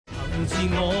自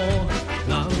我，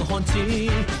硬漢子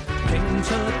拼出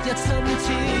一身刺，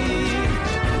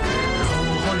流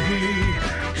汗血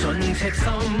盡赤心，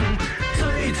追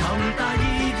尋大意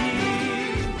義。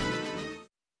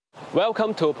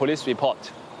Welcome to Police Report.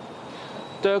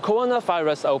 The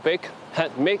coronavirus outbreak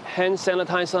had made hand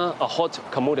sanitizer a hot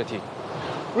commodity.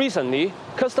 Recently,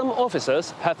 custom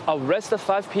officers have arrested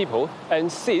 5 people and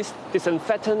seized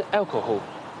disinfectant alcohol,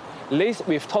 laced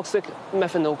with toxic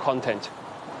methanol content.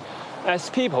 As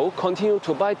people continue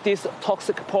to buy these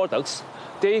toxic products,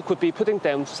 they could be putting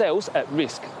themselves at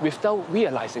risk without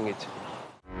realizing it.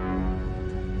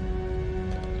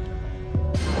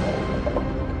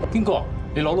 邊個？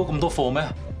你攞到咁多貨咩？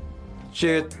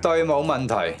絕對冇問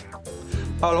題。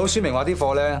阿老書明話啲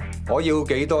貨咧，我要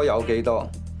幾多有幾多。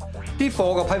啲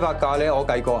貨個批發價咧，我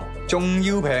計過，仲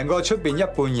要平過出邊一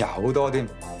半有多添。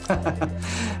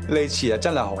呢次啊，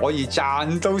真係可以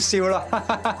賺到笑啦！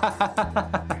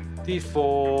啲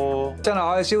貨真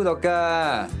係可以消毒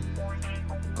㗎。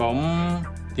咁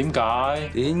點解？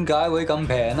點解會咁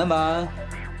平啊嘛？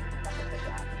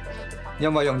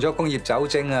因為用咗工業酒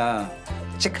精啊，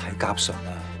即係甲醇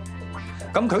啊。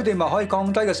咁佢哋咪可以降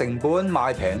低個成本，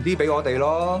賣平啲俾我哋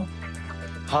咯。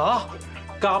吓？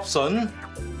甲醇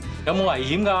有冇危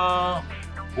險㗎？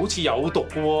好似有毒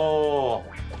嘅喎。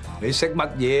你識乜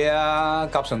嘢啊？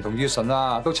甲醇同乙醇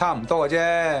啊，都差唔多嘅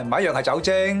啫，咪一樣係酒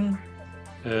精。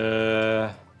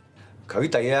佢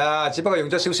哋啊，只不過用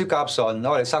咗少少甲醇，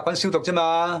攞嚟殺菌消毒啫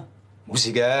嘛，冇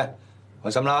事嘅，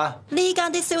放心啦。呢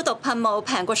間啲消毒噴霧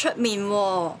平過出面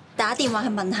喎，打電話去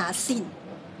問下先。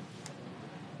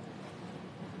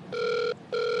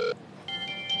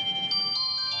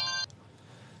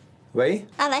喂？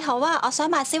你好啊，我想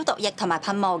買消毒液同埋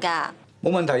噴霧㗎。冇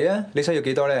問題啊，你想要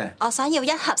幾多咧？我想要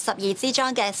1盒12支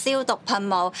裝嘅消毒噴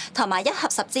霧，同埋1盒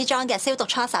10支裝嘅消毒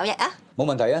搓手液啊！冇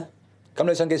問題啊，咁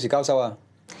你想幾時交收啊？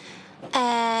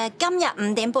今日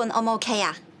5點半 O 唔 OK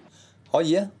啊？可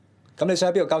以啊，咁你想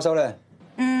喺邊度交收咧？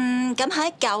咁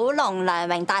喺九龍良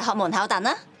榮大學門口等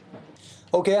啊。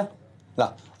OK 啊，嗱，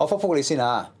我覆你先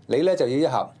啊，你咧就要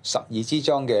1盒12支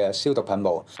裝嘅消毒噴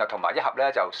霧，同埋1盒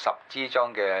咧就10支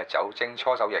裝嘅酒精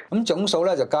搓手液，咁總數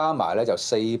咧就加埋咧就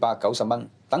490蚊。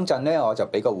等陣咧我就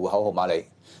俾個戶口號碼你，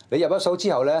你入咗數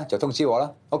之後咧就通知我啦。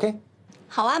OK？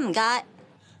 好啊，唔該。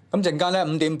咁陣間咧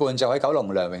5點半就喺九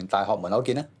龍良榮大學門口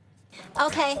見啦。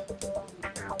OK。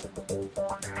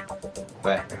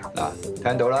喂，嗱，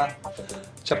聽到啦，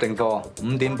執定貨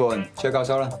5點半出去交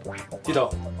收啦。知道。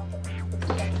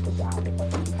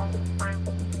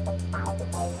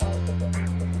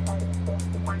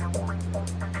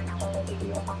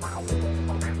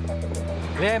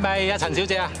你係咪阿陳小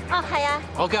姐啊？哦，係啊。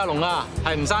我叫阿龍啊，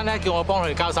係吳生咧叫我幫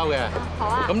佢哋交收嘅。好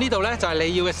啊。咁呢度咧就係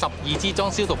你要嘅12支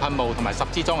裝消毒噴霧同埋10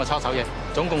支裝嘅搓手液，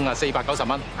總共啊490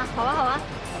蚊。好啊，好啊。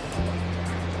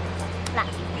嗱，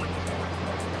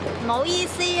唔好意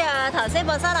思啊，頭先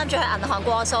本身諗住去銀行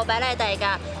過數俾你哋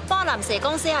㗎，不過臨時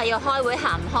公司係要開會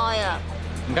行唔開啊。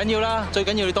唔緊要啦，最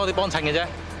緊要你多啲幫襯嘅啫。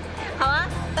好啊，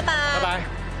拜拜。拜拜。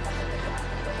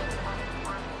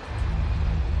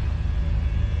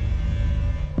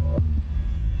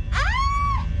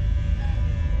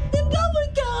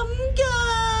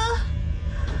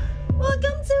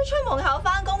出門口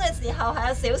返工嘅時候係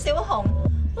有少少紅，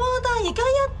哇！但係而家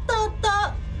一笪笪，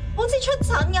好似出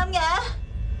疹咁嘅，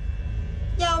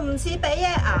又唔似俾嘢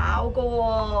咬㗎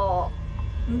喎，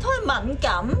唔通係敏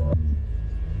感？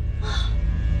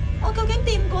我究竟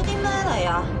掂過啲咩嚟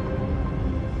啊？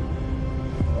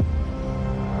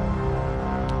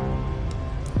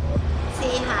試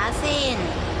下先，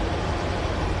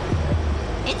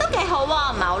咦，都幾好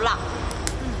喎，唔係好辣。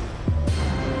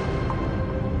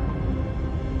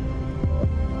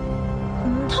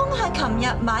係琴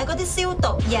日買嗰啲消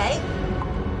毒液，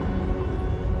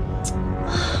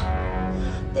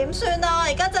點算啊？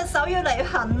而家隻手要嚟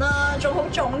痕啊，仲好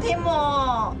腫添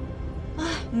喎！唉，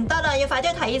唔得啦，要快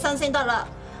啲去睇醫生先得啦。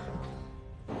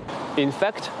In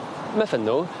fact,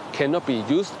 methanol cannot be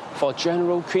used for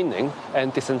general cleaning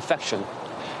and disinfection.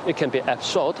 It can be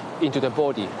absorbed into the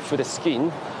body through the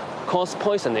skin, cause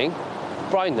poisoning,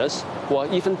 blindness, or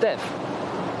even death.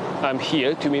 I'm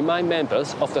here to remind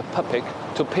members of the public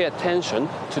to pay attention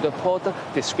to the product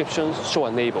descriptions shown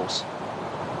on labels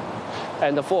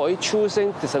and avoid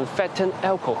choosing disinfectant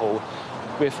alcohol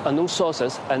with unknown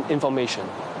sources and information.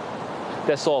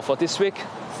 That's all for this week.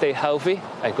 Stay healthy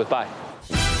and goodbye.